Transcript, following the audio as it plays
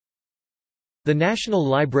The National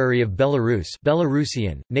Library of Belarus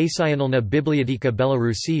Belarusian, Nacionalna Biblioteka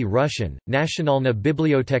Belarusi Russian, Nationalna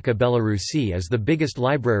Biblioteka Belarusi is the biggest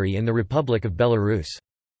library in the Republic of Belarus.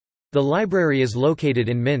 The library is located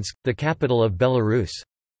in Minsk, the capital of Belarus.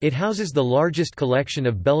 It houses the largest collection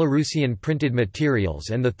of Belarusian printed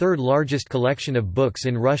materials and the third largest collection of books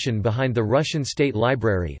in Russian behind the Russian State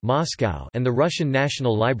Library Moscow and the Russian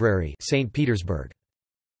National Library St. Petersburg.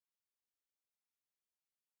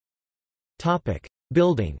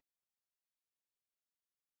 Building.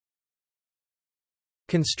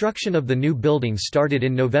 Construction of the new building started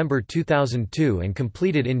in November 2002 and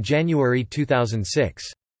completed in January 2006.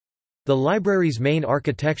 The library's main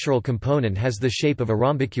architectural component has the shape of a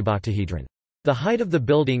rhombicuboctahedron. The height of the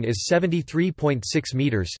building is 73.6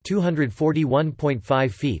 meters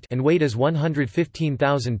 (241.5 feet) and weight is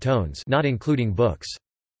 115,000 tons, not including books.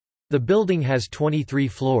 The building has 23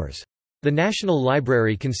 floors. The National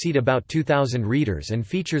Library can seat about 2,000 readers and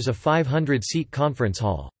features a 500-seat conference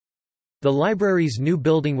hall. The library's new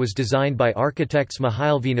building was designed by architects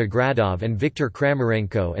Mikhail Vinogradov and Viktor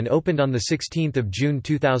Kramarenko and opened on 16 June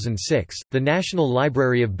 2006. The National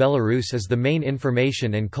Library of Belarus is the main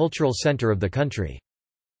information and cultural center of the country.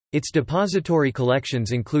 Its depository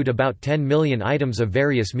collections include about 10 million items of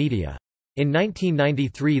various media. In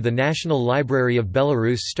 1993, the National Library of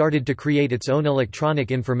Belarus started to create its own electronic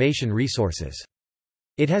information resources.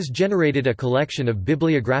 It has generated a collection of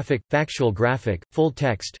bibliographic, factual graphic,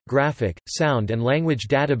 full-text, graphic, sound and language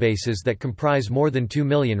databases that comprise more than 2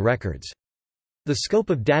 million records. The scope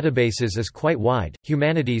of databases is quite wide: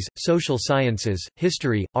 humanities, social sciences,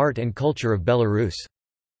 history, art and culture of Belarus.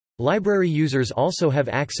 Library users also have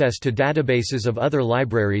access to databases of other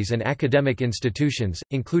libraries and academic institutions,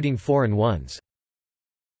 including foreign ones.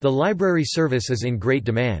 The library service is in great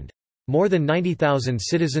demand. More than 90,000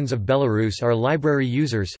 citizens of Belarus are library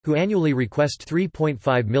users, who annually request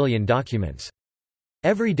 3.5 million documents.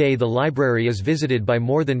 Every day the library is visited by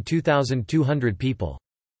more than 2,200 people.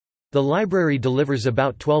 The library delivers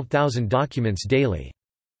about 12,000 documents daily.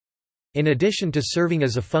 In addition to serving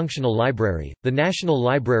as a functional library, the National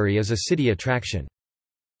Library is a city attraction.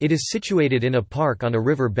 It is situated in a park on a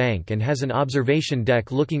river bank and has an observation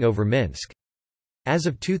deck looking over Minsk. As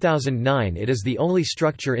of 2009, it is the only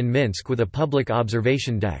structure in Minsk with a public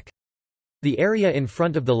observation deck. The area in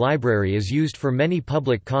front of the library is used for many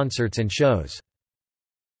public concerts and shows.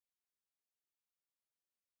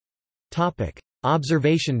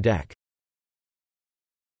 Observation deck.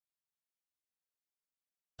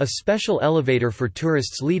 A special elevator for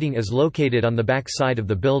tourists leading is located on the back side of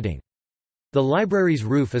the building. The library's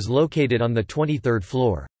roof is located on the 23rd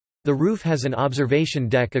floor. The roof has an observation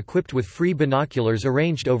deck equipped with free binoculars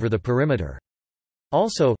arranged over the perimeter.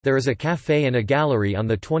 Also, there is a café and a gallery on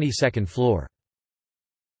the 22nd floor.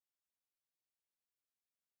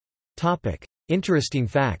 Interesting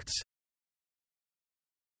facts.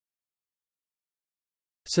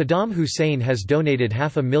 Saddam Hussein has donated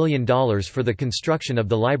 $500,000 for the construction of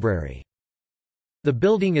the library. The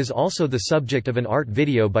building is also the subject of an art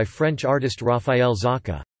video by French artist Raphael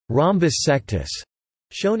Zaka, Rhombus Sectus,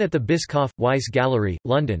 shown at the Bischoff Weiss Gallery,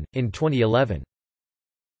 London, in 2011.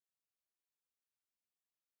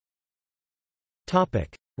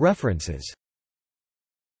 References.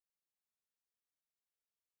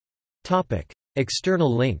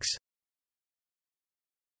 External links.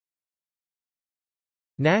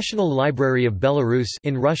 National Library of Belarus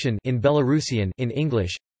in Russian, in Belarusian, in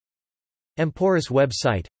English. Emporis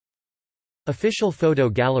website. Official photo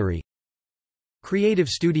gallery. Creative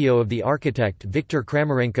studio of the architect Viktor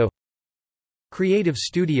Kramarenko. Creative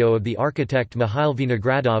studio of the architect Mikhail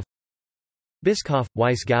Vinogradov. Bischoff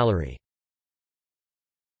Weiss Gallery.